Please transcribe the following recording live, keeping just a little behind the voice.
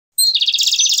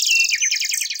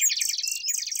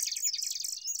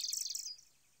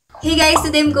Hey guys,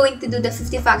 today I'm going to do the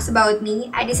 50 facts about me.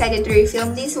 I decided to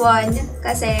refilm this one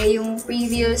kasi yung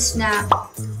previous na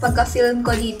pagka-film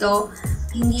ko dito,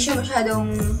 hindi siya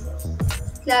masyadong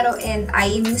klaro and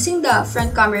I am using the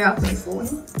front camera of my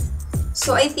phone.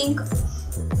 So I think,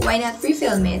 why not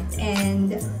refilm it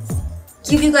and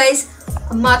give you guys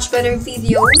much better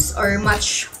videos or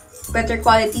much better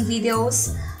quality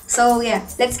videos. So yeah,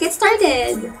 let's get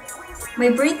started! My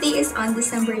birthday is on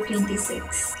December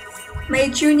 26. My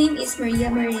true name is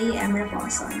Maria Marie M.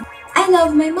 Raposon. I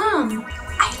love my mom.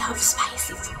 I love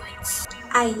spicy foods.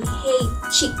 I hate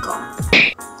chico.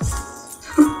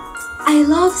 I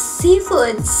love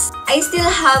seafoods. I still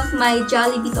have my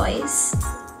Jollibee toys.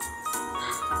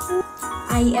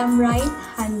 I am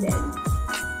right-handed.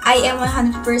 I am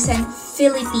 100%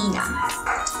 Filipina.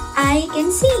 I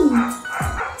can sing.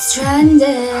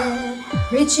 Stranded,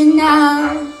 reaching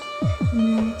out.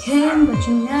 Came, but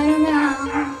you're not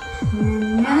around.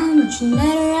 But you're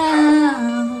not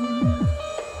around.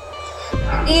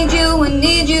 I need you, I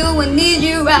need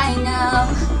you right now.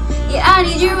 Yeah, I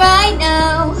need you right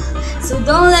now. So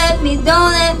don't let me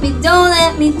down. I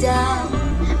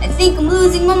think I'm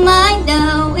losing my mind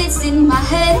now. It's in my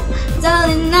head,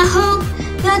 darling. I hope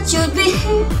that you'll be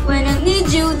here when I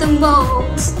need you the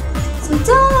most. So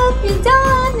don't let me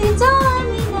down.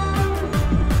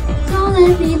 Don't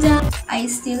let me down. I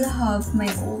still have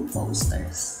my old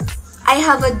posters. I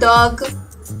have a dog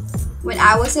when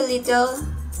I was a little,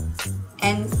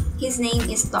 and his name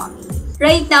is Tommy.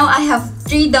 Right now, I have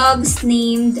 3 dogs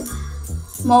named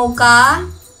Mocha,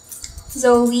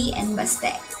 Zoe, and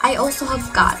Baste. I also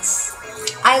have cats.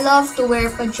 I love to wear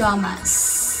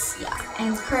pajamas. Yeah,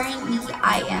 and currently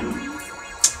I am,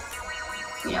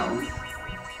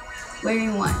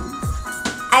 wearing one.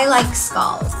 I like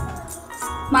skull.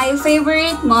 My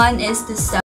favorite month is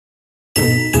December.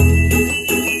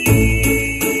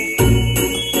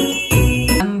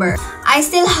 I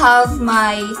still have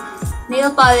my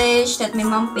nail polish that my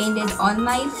mom painted on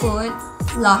my foot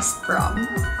last prom.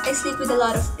 I sleep with a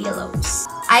lot of pillows.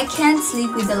 I can't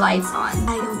sleep with the lights on.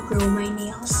 I don't grow my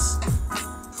nails.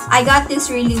 I got this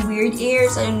really weird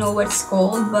ears. I don't know what it's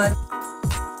called, but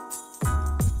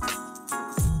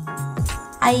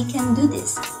I can do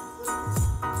this.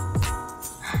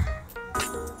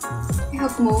 I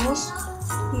have moles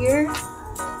here.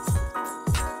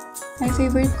 My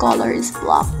favorite color is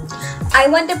black. I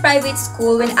went to private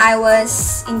school when I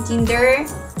was in kinder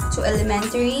to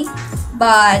elementary,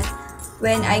 but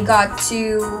when I got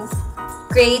to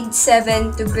grade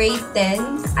 7 to grade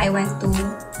 10, I went to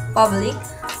public.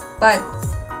 But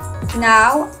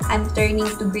now I'm turning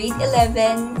to grade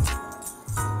 11.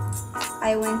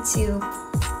 I went to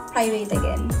private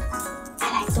again.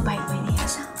 I like to bite my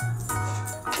nails.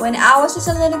 When I was just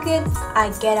a little kid,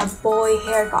 I get a boy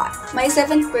haircut. My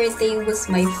 7th birthday was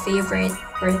my favorite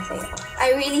birthday.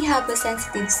 I really have a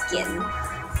sensitive skin.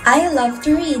 I love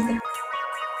to read.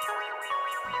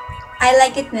 I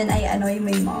like it when I annoy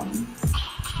my mom.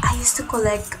 I used to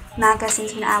collect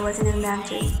magazines when I was in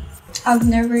elementary. I've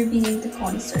never been into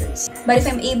concerts. But if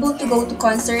I'm able to go to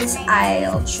concerts,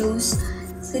 I'll choose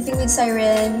Sleeping with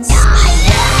Sirens,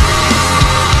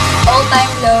 All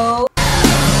Time Low.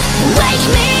 Wake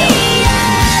me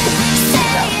up.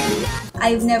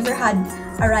 I've never had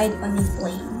a ride on a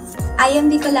plane. I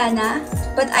am Bicolana,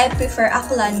 but I prefer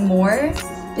Aklan more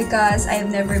because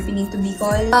I've never been into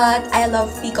Bicol. But I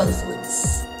love Bicol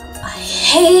foods. I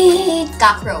hate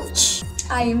cockroach.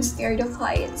 I am scared of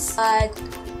heights,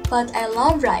 but I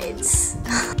love rides.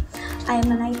 I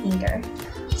am a night thinker.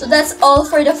 So that's all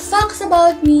for the facts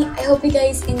about me. I hope you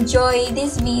guys enjoy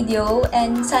this video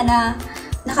and sana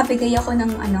nakabigay ako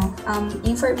ng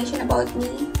information about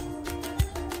me.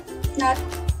 Not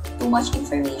too much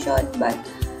information, but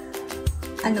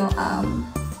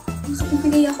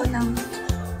nakabigay ako ng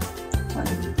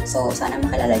so sana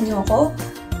makilala niyo ako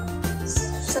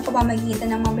sa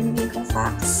pamamagitan ng mga binigay kong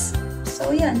facts.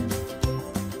 So yan.